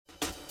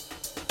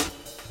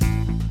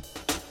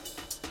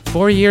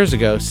4 years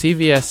ago,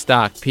 CVS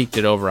stock peaked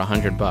at over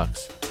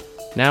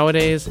 $100.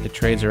 Nowadays, it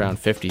trades around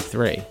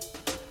 $53.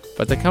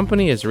 But the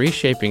company is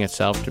reshaping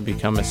itself to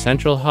become a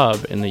central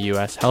hub in the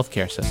U.S.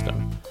 healthcare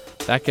system.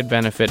 That could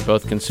benefit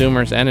both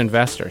consumers and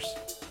investors.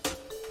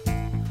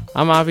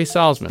 I'm Avi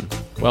Salzman.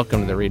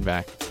 Welcome to the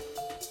Readback.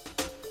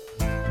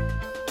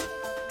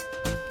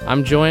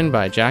 I'm joined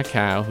by Jack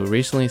Howe, who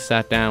recently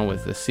sat down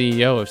with the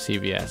CEO of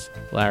CVS,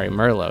 Larry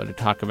Merlo, to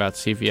talk about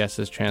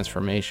CVS's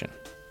transformation.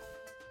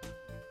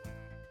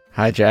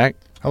 Hi, Jack.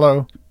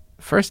 Hello.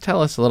 First,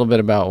 tell us a little bit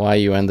about why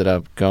you ended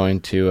up going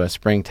to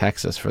Spring,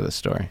 Texas for this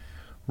story.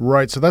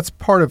 Right, so that's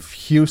part of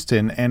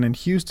Houston, and in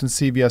Houston,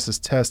 CVS is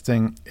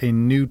testing a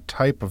new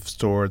type of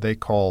store they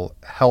call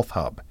Health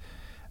Hub.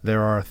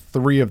 There are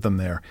 3 of them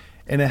there.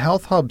 In a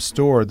Health Hub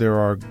store, there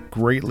are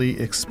greatly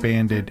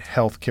expanded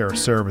healthcare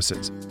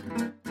services.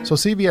 So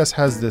CVS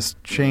has this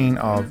chain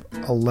of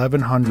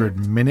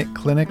 1,100 minute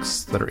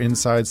clinics that are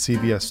inside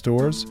CVS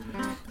stores,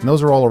 and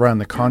those are all around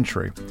the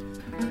country.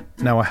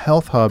 Now, a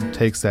Health Hub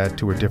takes that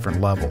to a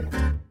different level.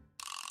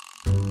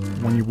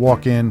 When you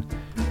walk in,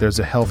 there's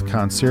a health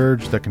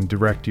concierge that can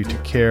direct you to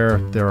care.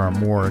 There are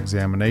more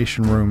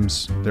examination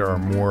rooms. There are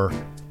more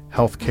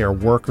healthcare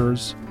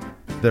workers.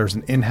 There's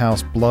an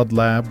in-house blood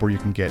lab where you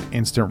can get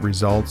instant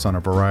results on a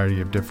variety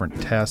of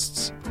different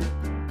tests.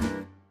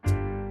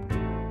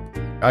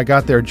 I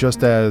got there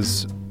just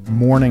as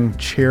morning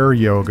chair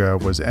yoga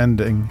was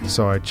ending,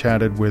 so I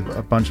chatted with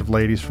a bunch of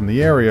ladies from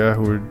the area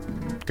who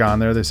had gone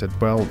there. They said,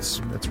 well,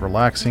 it's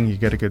relaxing. You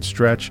get a good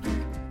stretch.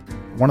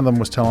 One of them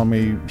was telling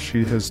me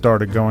she has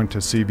started going to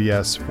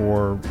CVS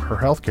for her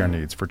healthcare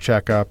needs, for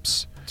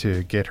checkups,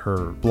 to get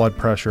her blood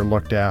pressure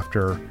looked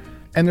after.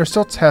 And they're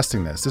still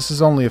testing this. This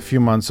is only a few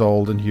months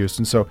old in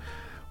Houston, so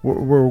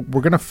we're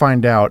going to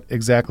find out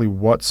exactly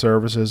what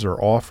services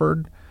are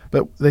offered.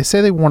 But they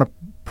say they want to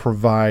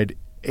provide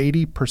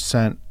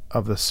 80%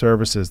 of the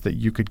services that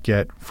you could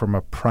get from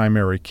a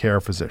primary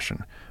care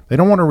physician. They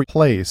don't want to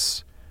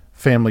replace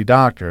family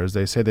doctors.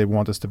 They say they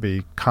want this to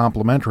be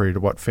complementary to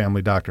what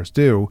family doctors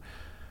do.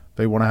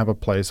 They want to have a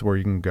place where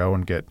you can go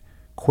and get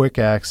quick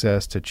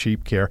access to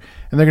cheap care.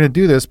 And they're going to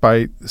do this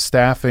by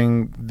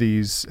staffing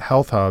these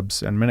health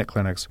hubs and minute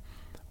clinics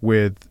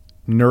with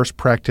nurse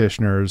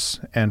practitioners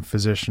and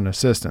physician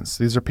assistants.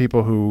 These are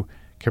people who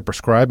can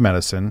prescribe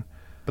medicine,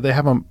 but they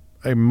have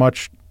a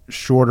much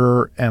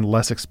shorter and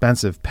less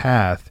expensive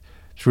path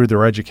through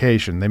their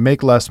education. They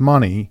make less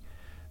money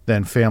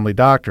than family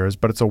doctors,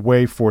 but it's a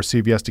way for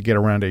CVS to get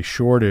around a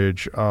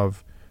shortage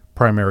of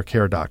primary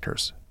care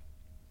doctors.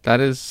 That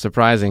is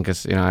surprising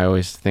because, I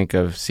always think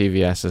of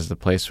CVS as the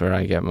place where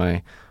I get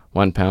my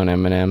 1-pound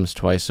M&Ms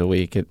twice a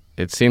week.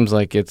 It seems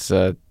like it's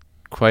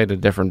quite a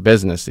different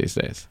business these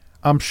days.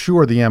 I'm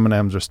sure the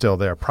M&Ms are still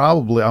there.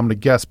 Probably, I'm going to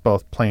guess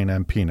both plain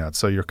and peanuts,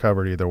 so you're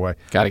covered either way.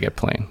 Got to get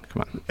plain.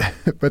 Come on.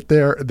 But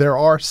there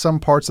are some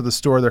parts of the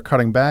store they're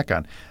cutting back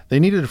on. They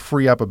needed to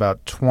free up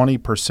about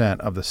 20%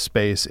 of the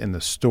space in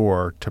the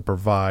store to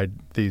provide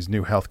these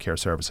new healthcare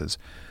services.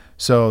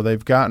 So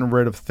they've gotten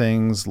rid of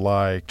things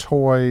like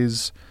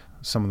toys.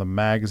 Some of the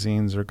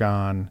magazines are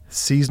gone.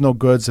 Seasonal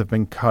goods have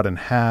been cut in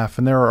half,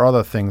 and there are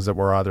other things that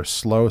were either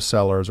slow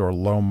sellers or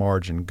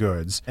low-margin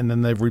goods. And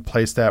then they've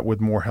replaced that with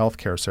more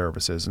healthcare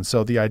services. And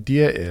so the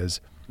idea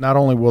is not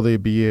only will they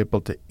be able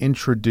to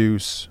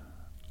introduce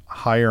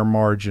higher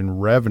margin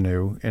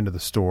revenue into the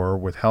store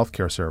with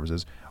healthcare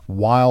services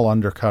while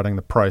undercutting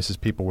the prices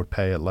people would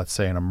pay at, let's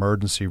say, an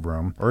emergency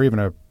room or even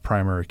a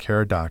primary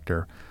care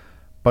doctor,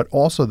 but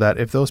also that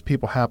if those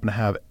people happen to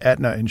have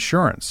Aetna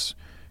insurance,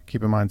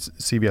 keep in mind,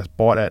 CVS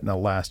bought Aetna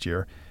last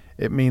year.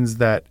 It means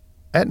that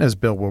Aetna's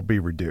bill will be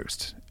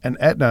reduced. And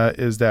Aetna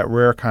is that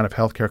rare kind of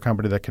healthcare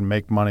company that can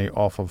make money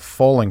off of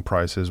falling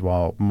prices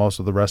while most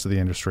of the rest of the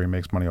industry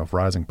makes money off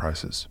rising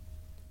prices.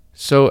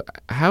 So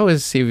how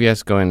is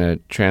CVS going to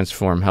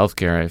transform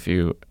healthcare if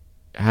you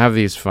have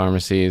these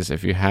pharmacies,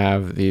 if you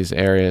have these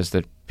areas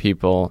that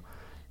people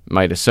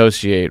might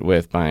associate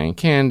with buying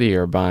candy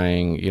or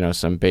buying,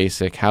 some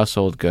basic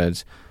household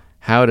goods?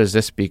 How does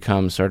this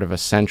become sort of a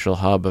central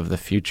hub of the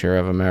future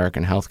of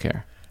American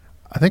healthcare?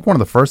 I think one of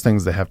the first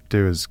things they have to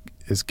do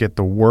is get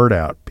the word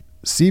out.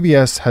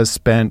 CVS has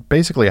spent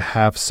basically a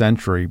half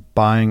century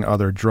buying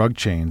other drug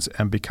chains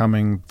and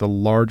becoming the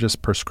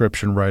largest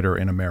prescription writer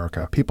in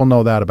America. People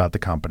know that about the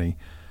company.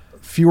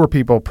 Fewer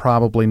people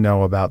probably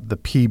know about the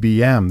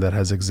PBM that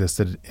has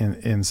existed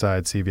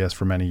inside CVS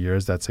for many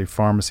years. That's a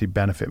pharmacy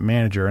benefit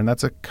manager, and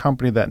that's a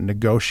company that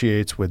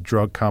negotiates with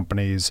drug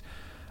companies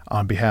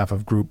on behalf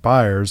of group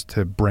buyers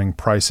to bring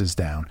prices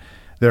down.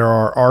 There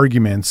are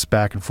arguments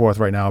back and forth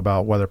right now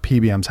about whether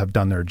PBMs have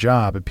done their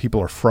job, and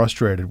people are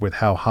frustrated with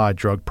how high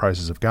drug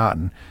prices have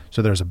gotten.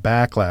 So there's a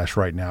backlash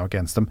right now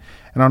against them.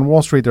 And on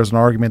Wall Street, there's an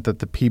argument that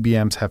the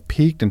PBMs have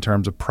peaked in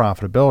terms of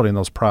profitability and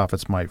those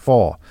profits might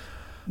fall.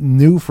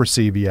 New for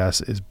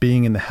CVS is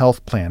being in the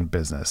health plan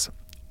business.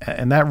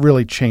 And that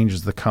really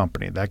changes the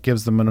company. That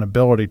gives them an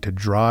ability to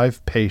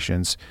drive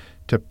patients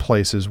to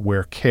places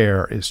where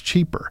care is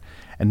cheaper.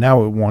 And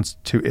now it wants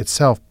to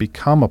itself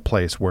become a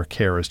place where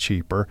care is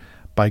cheaper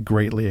by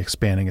greatly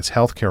expanding its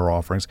healthcare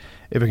offerings.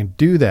 If it can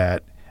do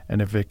that,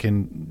 and if it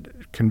can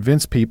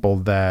convince people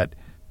that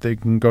they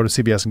can go to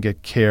CVS and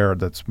get care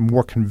that's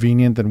more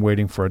convenient than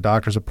waiting for a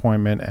doctor's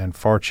appointment and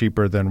far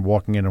cheaper than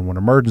walking into an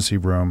emergency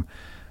room,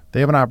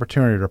 they have an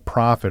opportunity to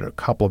profit a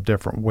couple of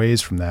different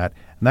ways from that,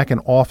 and that can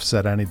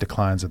offset any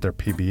declines at their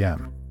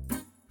PBM.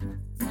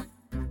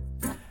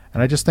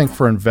 And I just think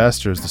for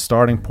investors, the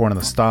starting point of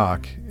the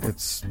stock,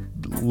 it's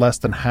less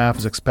than half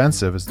as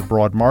expensive as the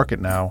broad market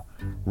now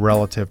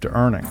relative to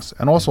earnings,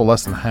 and also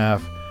less than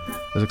half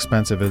as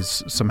expensive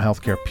as some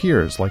healthcare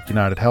peers like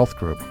United Health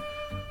Group.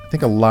 I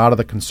think a lot of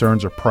the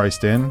concerns are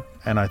priced in,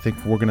 and I think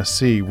we're going to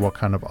see what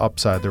kind of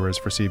upside there is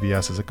for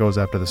CVS as it goes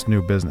after this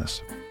new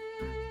business.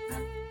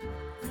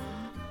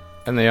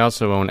 And they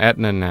also own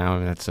Aetna now.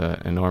 That's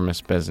an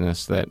enormous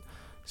business that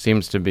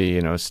seems to be,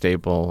 a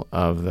staple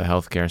of the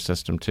healthcare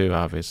system too,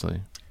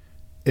 obviously.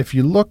 If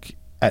you look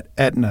at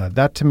Aetna,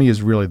 that to me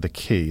is really the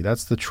key.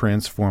 That's the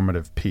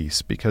transformative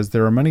piece, because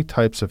there are many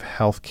types of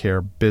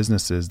healthcare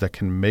businesses that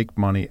can make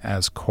money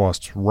as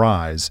costs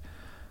rise,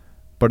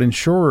 but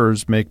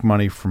insurers make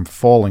money from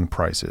falling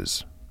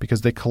prices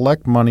because they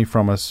collect money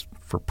from us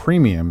for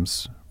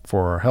premiums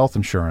for our health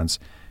insurance,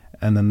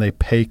 and then they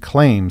pay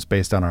claims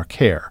based on our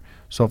care.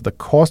 So if the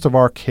cost of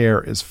our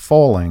care is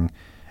falling,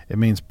 it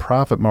means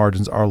profit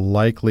margins are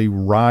likely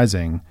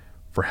rising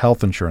for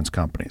health insurance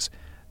companies.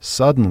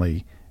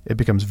 Suddenly, it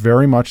becomes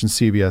very much in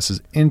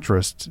CVS's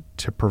interest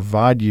to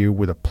provide you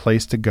with a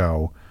place to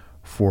go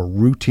for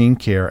routine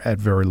care at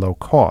very low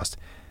cost.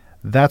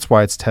 That's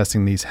why it's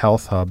testing these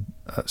health hub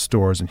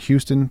stores in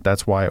Houston.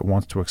 That's why it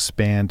wants to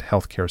expand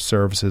healthcare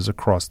services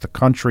across the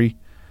country.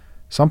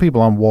 Some people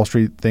on Wall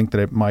Street think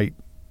that it might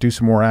do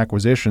some more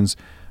acquisitions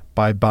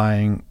by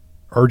buying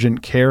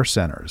urgent care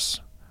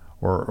centers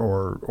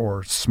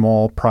or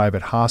small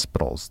private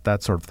hospitals,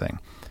 that sort of thing.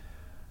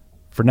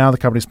 For now, the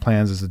company's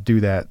plans is to do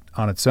that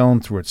on its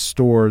own through its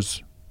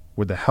stores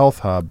with the health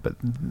hub. But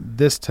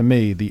this, to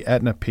me, the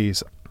Aetna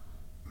piece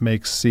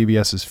makes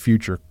CVS's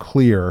future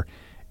clear.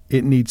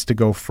 It needs to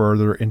go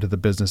further into the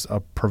business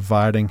of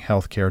providing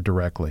healthcare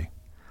directly.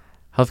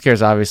 Healthcare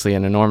is obviously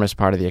an enormous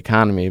part of the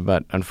economy,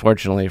 but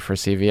unfortunately for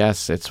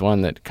CVS, it's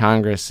one that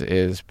Congress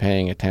is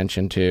paying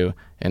attention to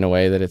in a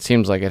way that it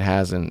seems like it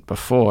hasn't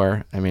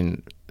before. I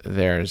mean,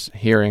 there's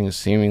hearings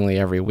seemingly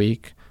every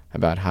week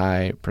about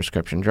high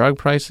prescription drug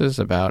prices,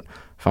 about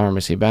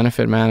pharmacy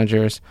benefit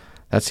managers.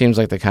 That seems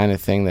like the kind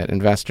of thing that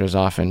investors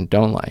often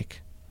don't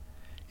like.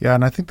 Yeah,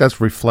 and I think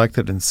that's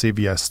reflected in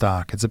CVS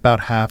stock. It's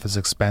about half as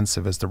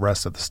expensive as the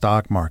rest of the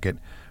stock market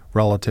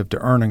relative to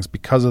earnings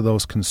because of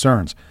those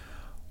concerns.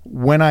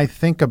 When I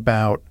think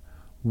about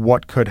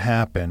what could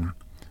happen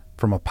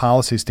from a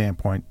policy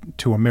standpoint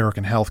to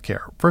American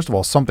healthcare, first of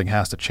all, something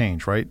has to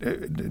change, right?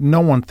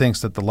 No one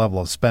thinks that the level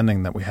of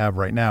spending that we have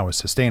right now is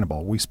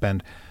sustainable. We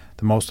spend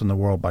the most in the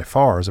world by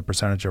far as a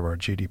percentage of our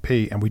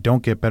GDP, and we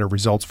don't get better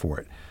results for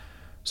it.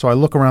 So I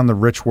look around the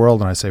rich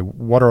world and I say,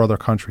 what are other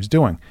countries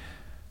doing?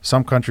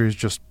 Some countries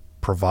just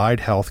provide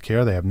health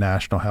care. They have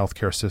national health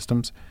care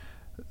systems.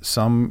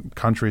 Some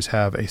countries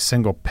have a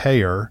single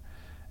payer,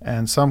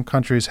 and some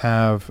countries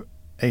have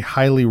a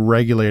highly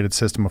regulated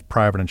system of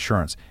private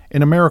insurance.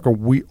 In America,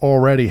 we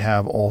already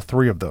have all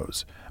three of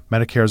those.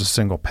 Medicare is a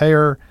single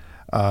payer.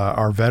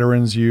 Our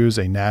veterans use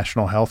a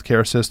national health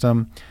care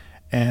system.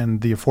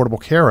 And the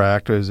Affordable Care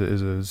Act is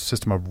a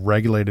system of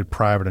regulated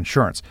private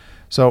insurance.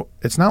 So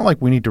it's not like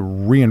we need to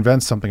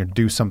reinvent something or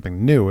do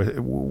something new.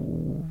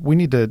 We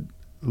need to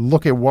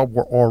look at what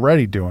we're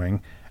already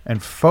doing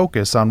and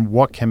focus on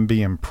what can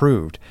be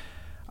improved.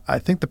 I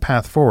think the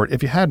path forward,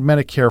 if you had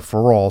Medicare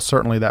for all,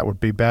 certainly that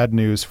would be bad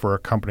news for a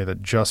company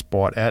that just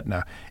bought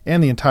Aetna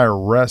and the entire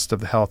rest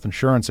of the health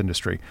insurance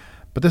industry.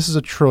 But this is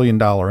a $1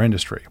 trillion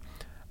industry.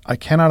 I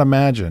cannot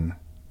imagine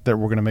that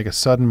we're going to make a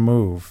sudden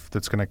move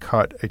that's going to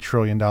cut a $1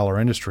 trillion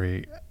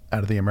industry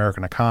out of the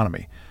American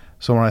economy.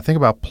 So when I think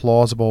about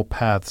plausible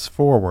paths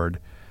forward,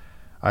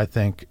 I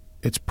think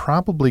it's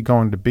probably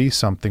going to be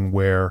something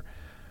where,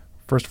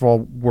 first of all,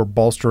 we're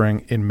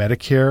bolstering in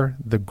Medicare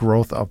the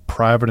growth of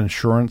private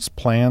insurance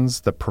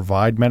plans that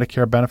provide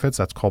Medicare benefits.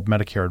 That's called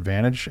Medicare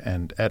Advantage,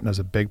 and Aetna's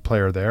a big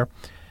player there.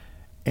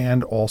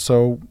 And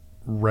also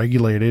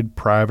regulated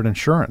private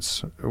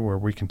insurance, where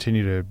we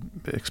continue to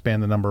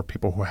expand the number of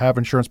people who have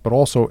insurance, but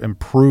also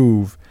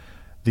improve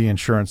the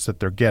insurance that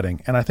they're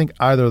getting. And I think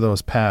either of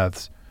those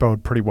paths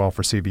bode pretty well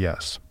for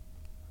CVS.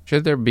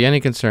 Should there be any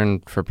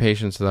concern for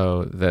patients,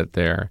 though, that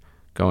they're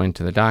going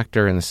to the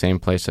doctor in the same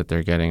place that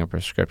they're getting a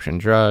prescription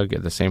drug,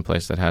 at the same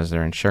place that has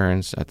their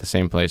insurance, at the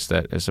same place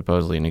that is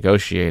supposedly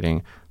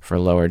negotiating for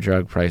lower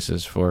drug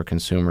prices for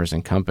consumers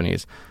and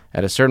companies?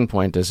 At a certain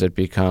point, does it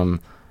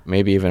become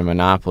maybe even a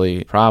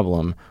monopoly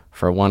problem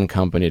for one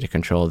company to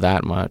control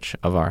that much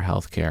of our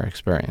healthcare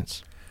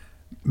experience?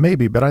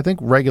 Maybe, but I think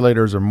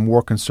regulators are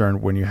more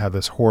concerned when you have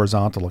this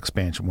horizontal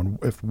expansion,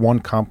 if one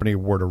company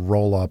were to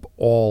roll up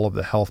all of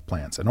the health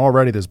plans. And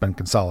already there's been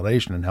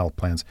consolidation in health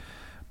plans,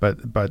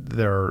 but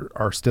there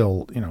are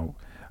still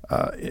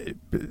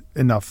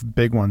enough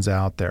big ones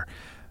out there.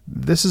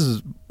 This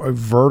is a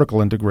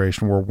vertical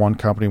integration where one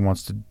company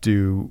wants to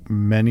do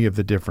many of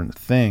the different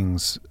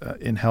things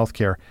in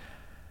healthcare.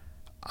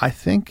 I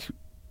think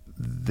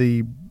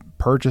the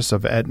purchase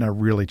of Aetna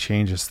really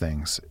changes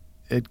things.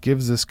 It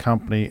gives this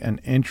company an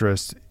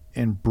interest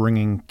in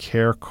bringing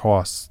care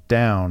costs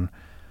down.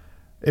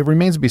 It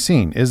remains to be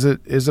seen. Is it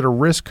a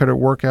risk? Could it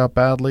work out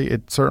badly?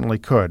 It certainly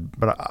could.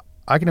 But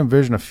I can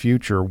envision a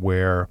future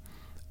where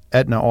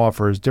Aetna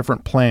offers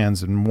different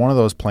plans, and one of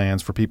those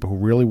plans for people who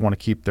really want to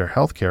keep their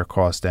healthcare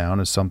costs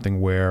down is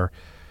something where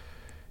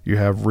you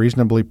have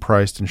reasonably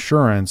priced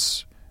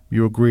insurance.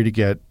 You agree to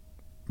get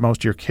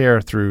most of your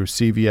care through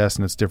CVS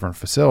and its different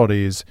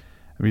facilities,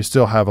 and you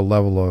still have a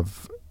level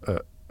of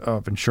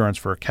insurance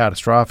for a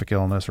catastrophic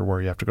illness or where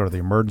you have to go to the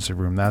emergency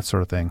room, that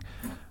sort of thing.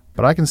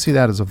 But I can see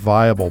that as a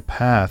viable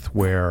path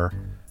where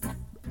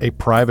a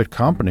private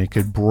company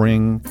could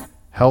bring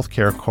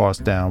healthcare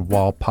costs down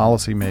while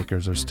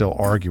policymakers are still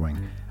arguing.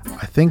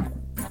 I think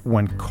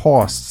when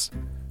costs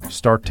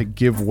start to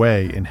give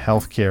way in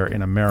healthcare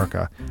in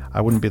America,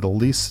 I wouldn't be the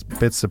least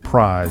bit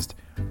surprised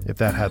if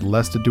that had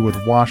less to do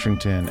with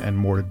Washington and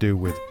more to do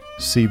with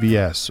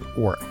CVS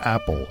or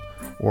Apple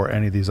or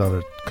any of these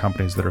other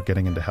companies that are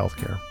getting into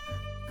healthcare.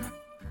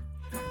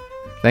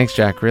 Thanks,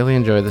 Jack. Really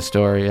enjoyed the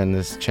story and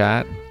this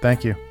chat.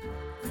 Thank you.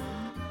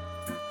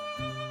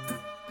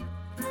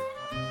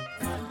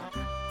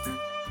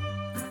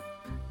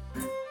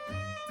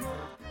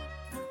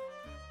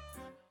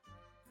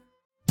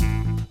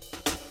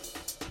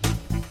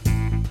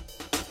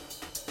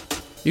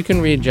 You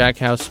can read Jack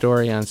Howe's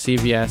story on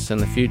CVS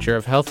and the future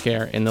of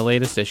healthcare in the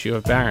latest issue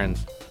of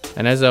Barron's,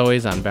 and as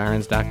always on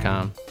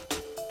barrons.com.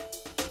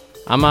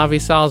 I'm Avi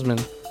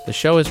Salzman. The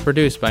show is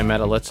produced by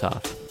Meta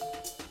Litzhoff.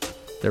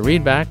 The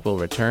Readback will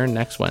return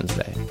next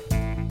Wednesday.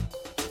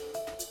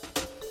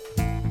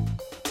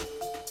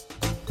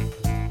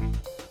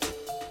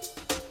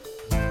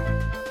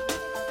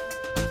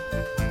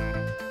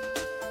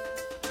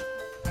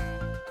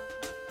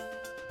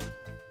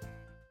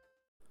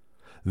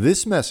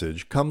 This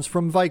message comes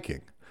from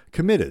Viking,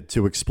 committed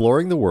to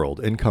exploring the world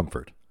in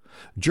comfort.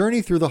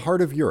 Journey through the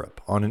heart of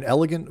Europe on an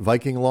elegant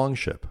Viking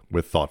longship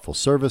with thoughtful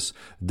service,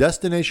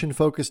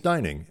 destination-focused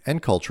dining,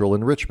 and cultural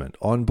enrichment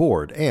on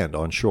board and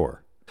on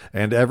shore.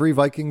 And every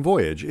Viking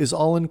voyage is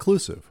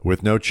all-inclusive,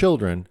 with no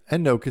children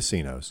and no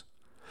casinos.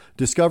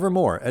 Discover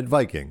more at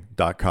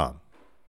Viking.com.